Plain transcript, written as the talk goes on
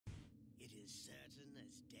certain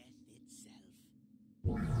as death itself.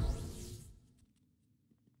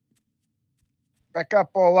 Back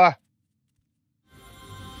up, Ola.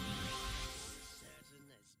 Certain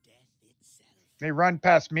as death itself. They run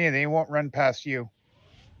past me, they won't run past you.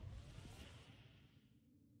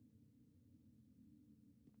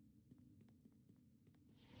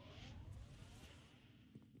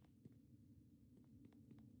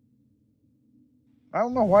 I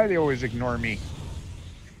don't know why they always ignore me,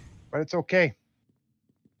 but it's okay.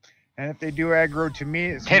 And if they do aggro to me,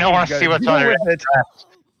 it's They don't want to see what's under it.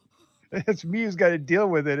 It's me who's got to deal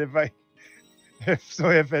with it if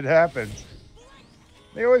it happens.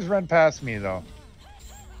 They always run past me though.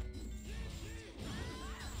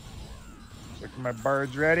 Look, my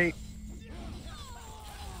bard's ready.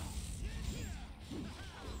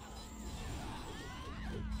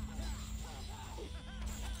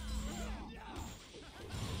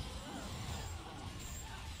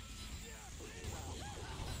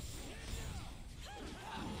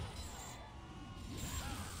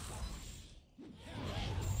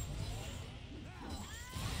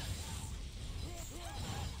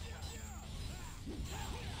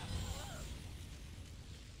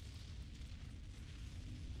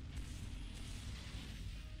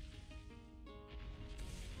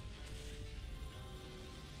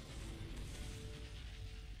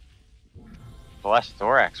 Blessed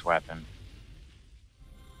thorax weapon.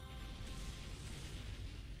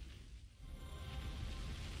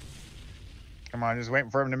 Come on, just waiting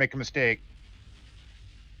for him to make a mistake.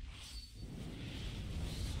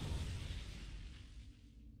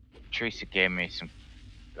 Teresa gave me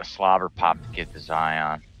a slobber pop to get the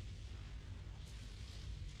Zion.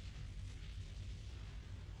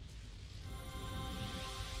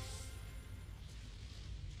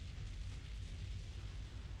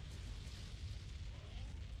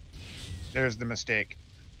 There's the mistake.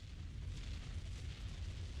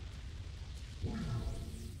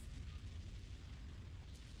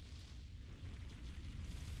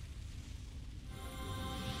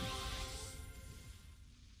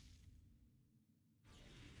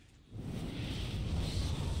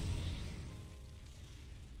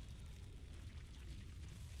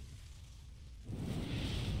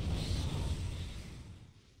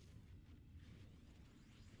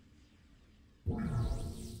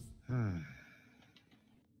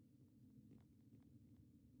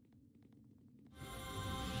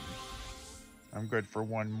 I'm good for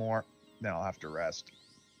one more. Then I'll have to rest.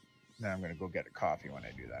 Then I'm going to go get a coffee when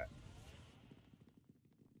I do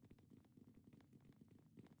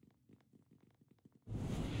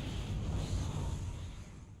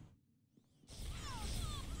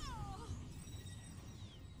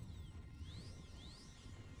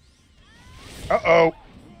that. Uh-oh.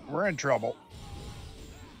 We're in trouble.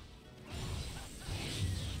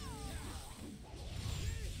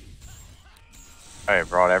 All right,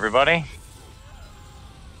 brought everybody.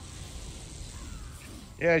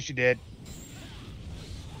 Yeah, she did.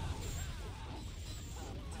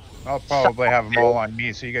 I'll probably have them all on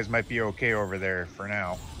me, so you guys might be okay over there for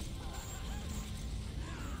now.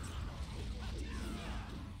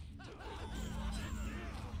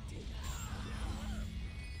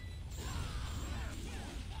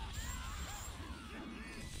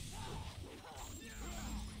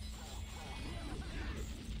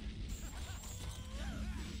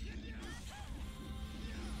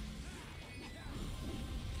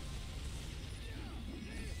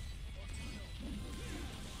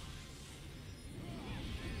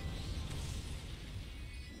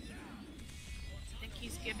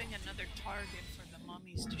 Giving another target for the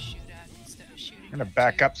mummies to shoot at instead of shooting. I'm gonna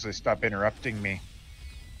back up so they stop interrupting me.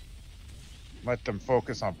 Let them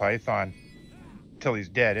focus on Python till he's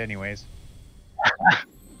dead, anyways.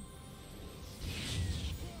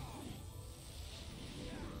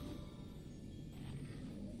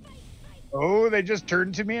 Oh, they just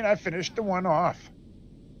turned to me and I finished the one off.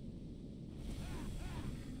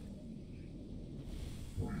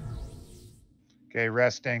 Okay,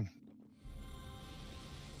 resting.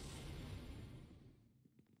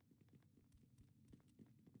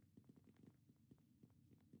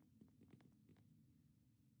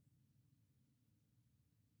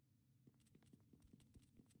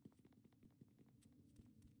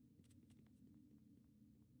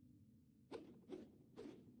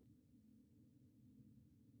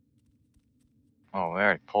 Oh, we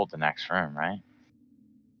already pulled the next room, right?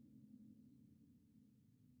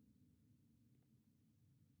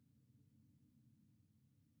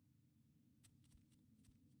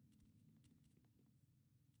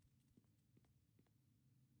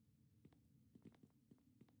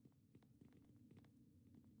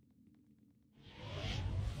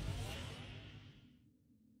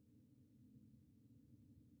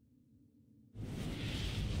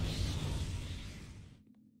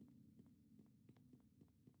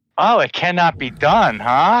 Oh, it cannot be done,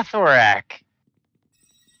 huh, Thorak?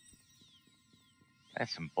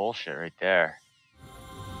 That's some bullshit right there.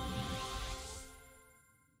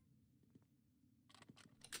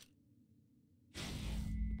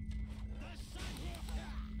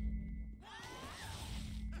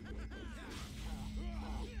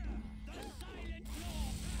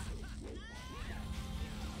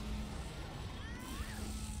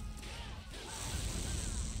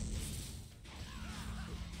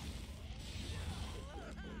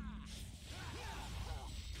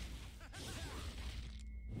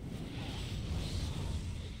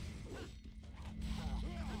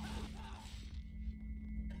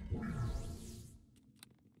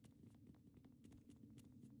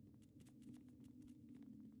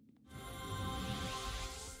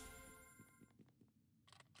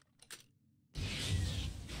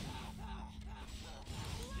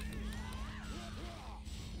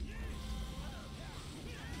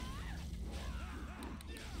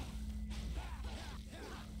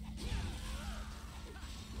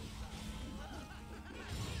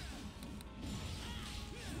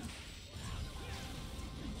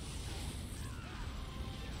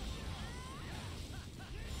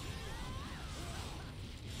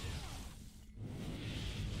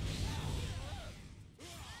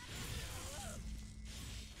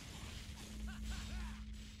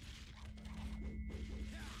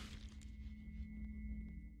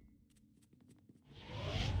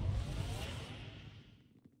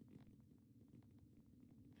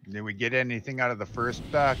 Did we get anything out of the first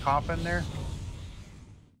coffin there?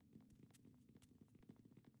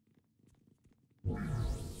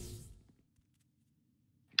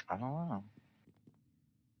 I don't know.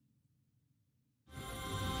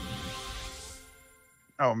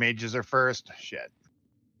 Oh, mages are first. Shit.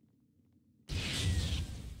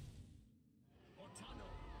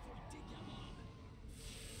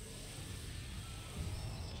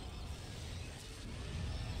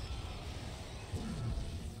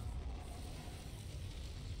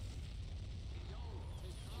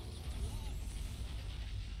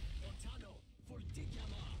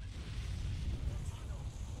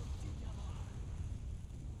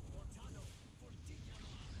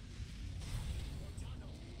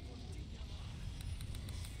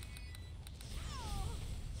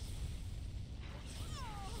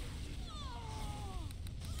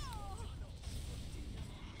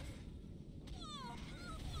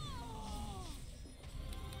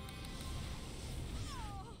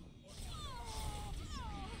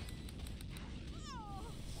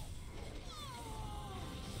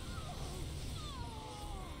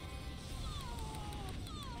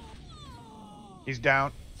 He's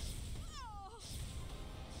down.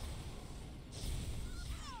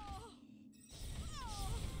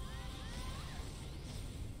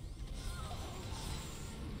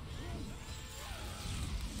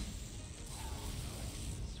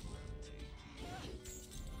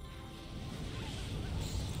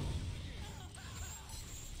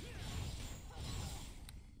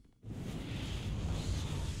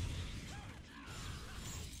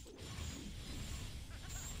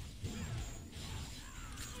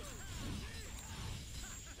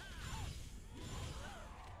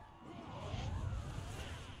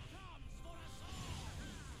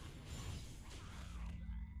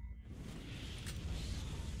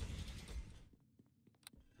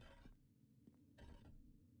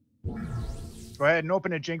 Go ahead and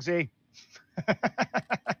open it, Jinxie.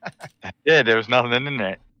 Yeah, there was nothing in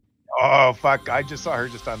it. Oh, fuck. I just saw her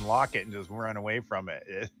just unlock it and just run away from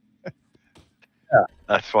it.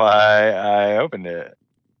 That's why I opened it.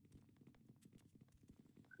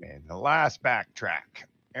 And the last backtrack.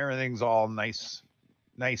 Everything's all nice,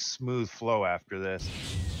 smooth flow after this.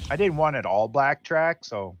 I didn't want it all black track,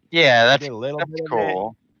 so Yeah, I that's did a little that's bit of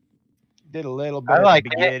cool. it. Did a little bit I at like the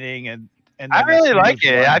it. beginning, and then I a really smooth like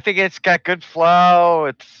it. one. I think it's got good flow.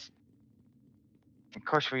 It's, of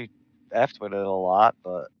course, we effed with it a lot,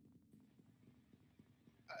 but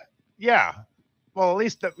Yeah. Well, at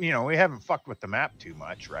least we haven't fucked with the map too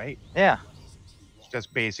much, right? yeah. It's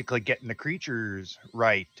just basically getting the creatures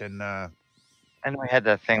right and And we had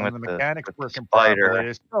that thing some with of the the mechanics with the working spider. properly.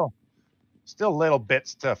 There's still little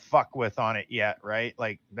bits to fuck with on it yet, right?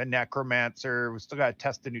 Like the necromancer. We still got to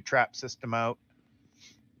test the new trap system out.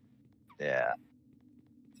 Yeah.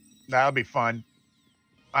 That'll be fun.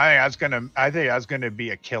 I think that's gonna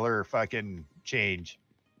be a killer fucking change.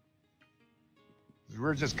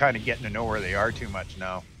 We're just kind of getting to know where they are too much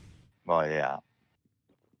now. Well, yeah.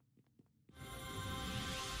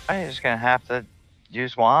 I'm just gonna have to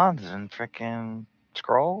use wands and freaking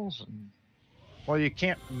scrolls. Well, you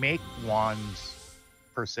can't make wands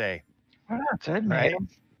per se, Well, that's it, right? man.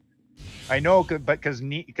 I know, but because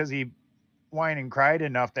he whined and cried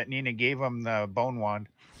enough that Nina gave him the bone wand.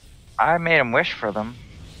 I made him wish for them.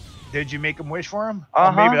 Did you make him wish for him? Uh-huh.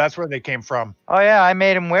 Oh, maybe that's where they came from. Oh yeah, I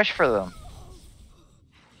made him wish for them.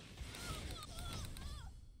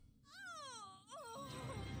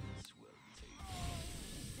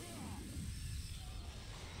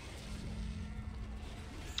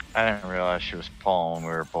 I didn't realize she was pulling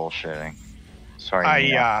when we were bullshitting. Sorry,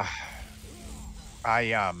 Nina.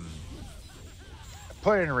 I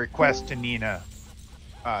put in a request to Nina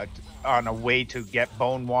on a way to get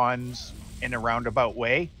bone wands in a roundabout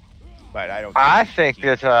way, but I don't. I think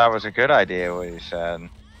that was a good idea what you said.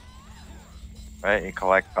 Right, you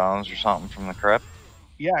collect bones or something from the crypt.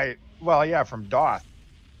 Yeah, well, yeah, from Doth.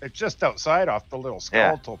 It's just outside off the little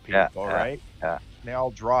skeletal people, right? Yeah. They all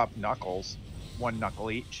drop knuckles, 1 knuckle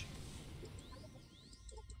each.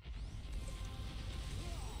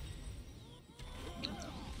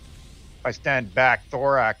 If I stand back,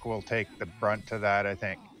 Thorak will take the brunt to that, I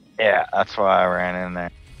think. Yeah, that's why I ran in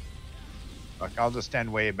there. Look, I'll just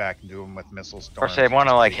stand way back and do them with missile Of storms. course, they want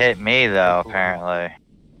to like hit me though. Apparently.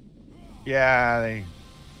 Yeah,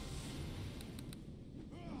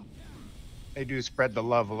 they do spread the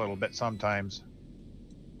love a little bit sometimes.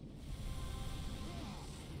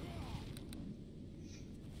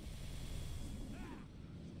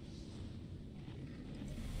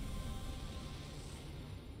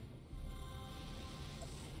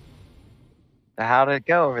 How did it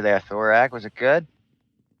go over there, Thorak? Was it good?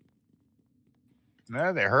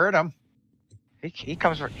 No, they hurt him. He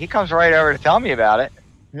comes right over to tell me about it.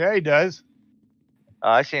 Yeah, he does.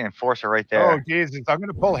 I see an enforcer right there. Oh, Jesus. I'm going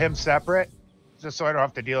to pull him separate just so I don't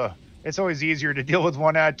have to deal. It's always easier to deal with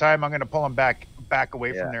one at a time. I'm going to pull him back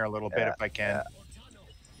away from there a little bit if I can. Yeah.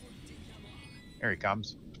 Here he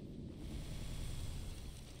comes.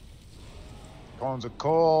 Cones of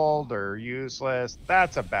cold are useless.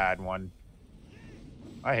 That's a bad one.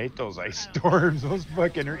 I hate those ice storms. Those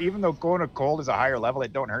fucking, even though cone of cold is a higher level,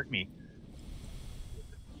 it don't hurt me.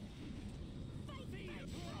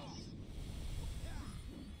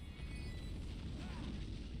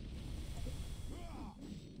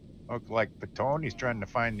 Look like Patoni's trying to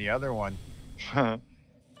find the other one. Yeah,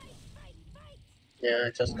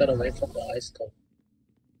 I just got away from the ice storm.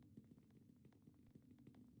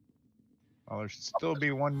 Well, there should still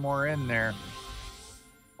be one more in there.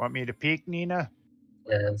 Want me to peek, Nina?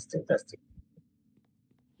 Yeah, I'm still testing.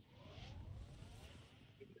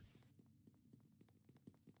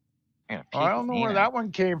 Oh, I don't know where that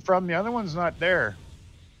one came from. The other one's not there.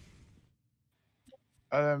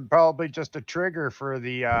 Probably just a trigger for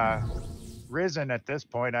the Risen at this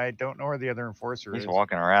point. I don't know where the other enforcer is. He's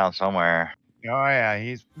walking around somewhere. Oh, yeah.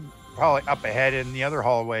 He's probably up ahead in the other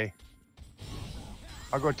hallway.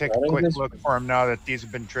 I'll go take a quick look for him now that these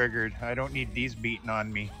have been triggered. I don't need these beating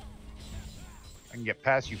on me. I can get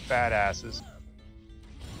past you fat asses.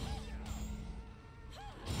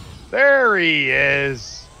 There he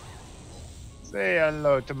is. Say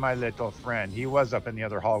hello to my little friend. He was up in the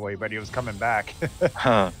other hallway, but he was coming back.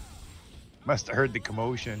 Huh. Must have heard the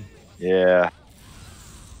commotion. Yeah.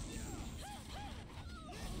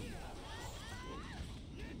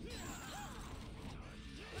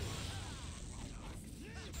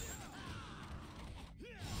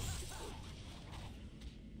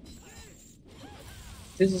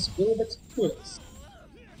 This is good, but good.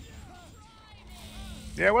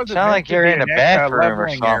 Yeah, it wasn't Sound like you're in a bathroom or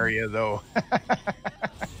something. Area, though.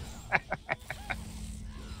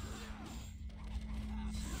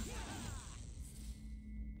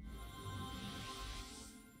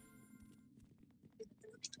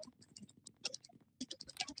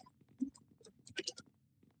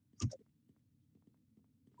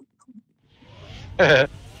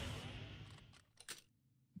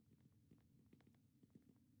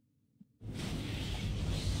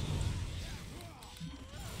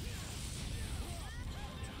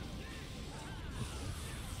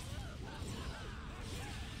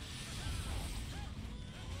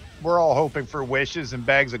 We're all hoping for wishes and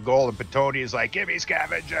bags of gold, and Petoni's like, give me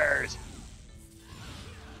scavengers.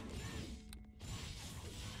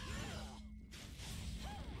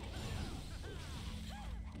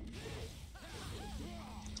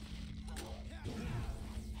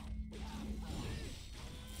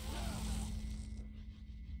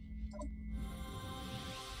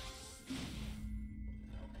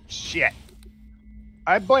 Shit.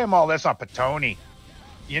 I blame all this on Petoni.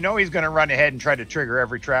 You know he's going to run ahead and try to trigger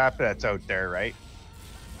every trap that's out there, right?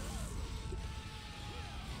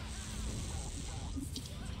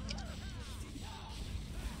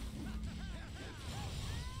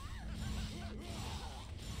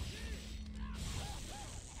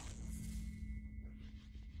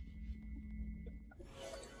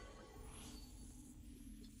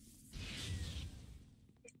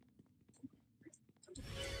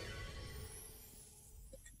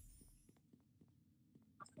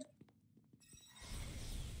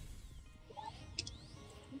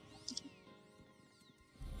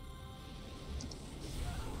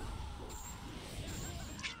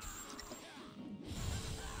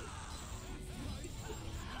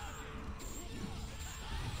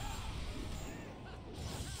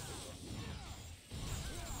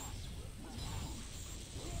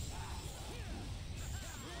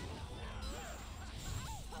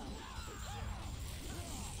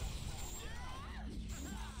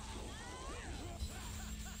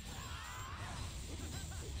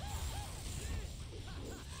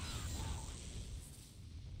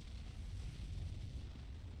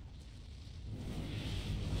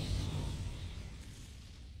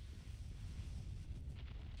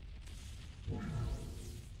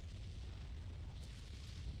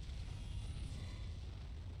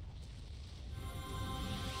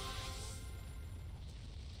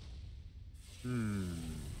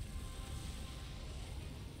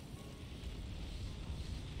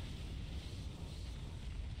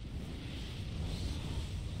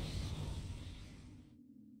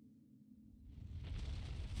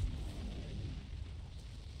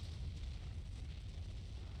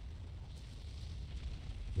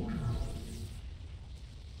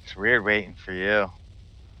 It's weird waiting for you.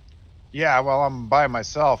 Yeah, well, I'm by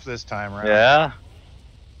myself this time around. Yeah.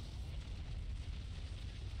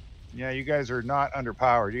 Yeah, you guys are not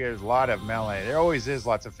underpowered. You guys a lot of melee. There always is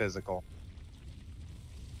lots of physical.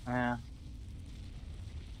 Yeah.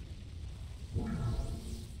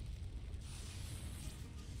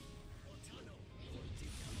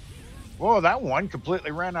 Whoa, that one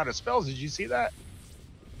completely ran out of spells. Did you see that?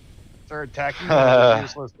 Started attacking me with a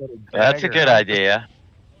useless little That's a dagger. good idea.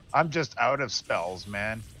 I'm just out of spells,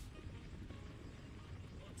 man.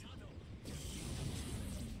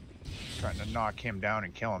 Trying to knock him down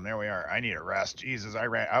and kill him. There we are. I need a rest. Jesus,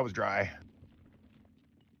 I was dry.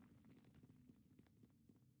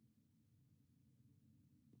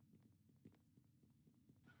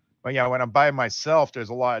 But yeah, when I'm by myself, there's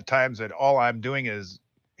a lot of times that all I'm doing is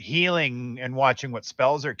healing and watching what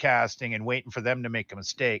spells are casting and waiting for them to make a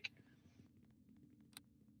mistake.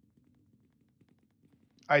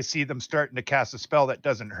 I see them starting to cast a spell that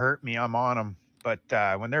doesn't hurt me, I'm on them. But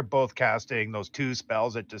when they're both casting those two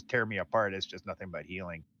spells that just tear me apart, it's just nothing but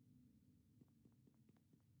healing.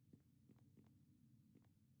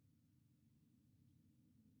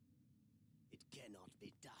 It cannot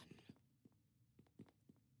be done.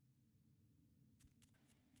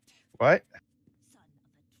 What? Son of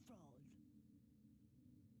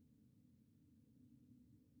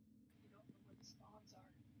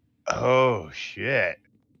a troll. Oh, shit.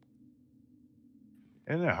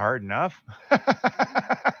 Isn't it hard enough?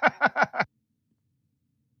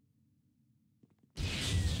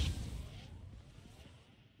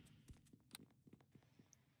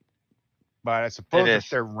 But I suppose if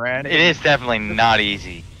they're random, It is definitely not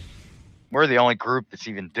easy. We're the only group that's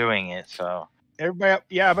even doing it, so. everybody,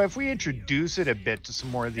 yeah, but if we introduce it a bit to some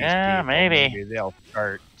more of these people, maybe they'll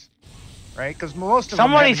start, right? Because most of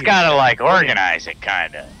somebody's them got to like organize it,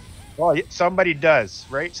 kind of. Well, somebody does,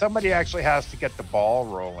 right? Somebody actually has to get the ball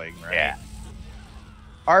rolling, right? Yeah.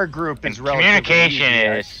 Our group is And relatively communication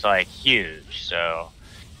easy, is like huge, so.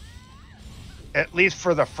 at least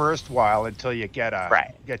for the first while until you get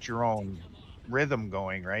Right. get your own rhythm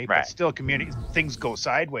going, right? Right. But still, things go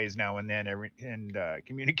sideways now and then, and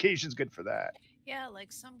communication's good for that. Yeah,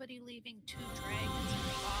 like somebody leaving 2 dragons in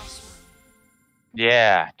the boss room.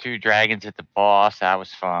 Yeah, 2 dragons at the boss. That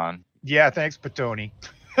was fun. Yeah, thanks, Petoni.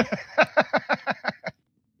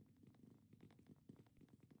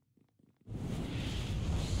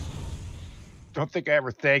 Don't think I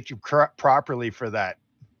ever thanked you properly for that.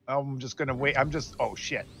 I'm just gonna wait. Oh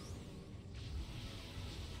shit.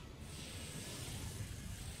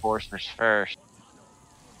 Forsters first.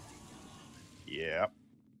 Yeah.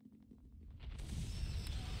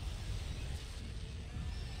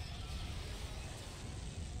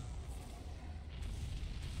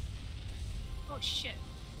 Oh shit.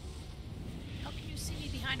 How can you see me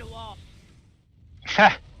behind a wall?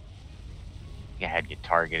 You had you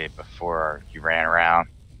targeted before you ran around.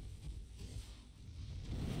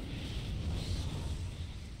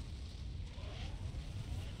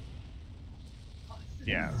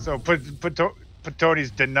 Yeah. So Petoni's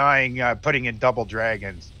denying putting in double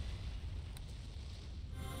dragons.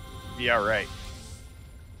 Yeah, right.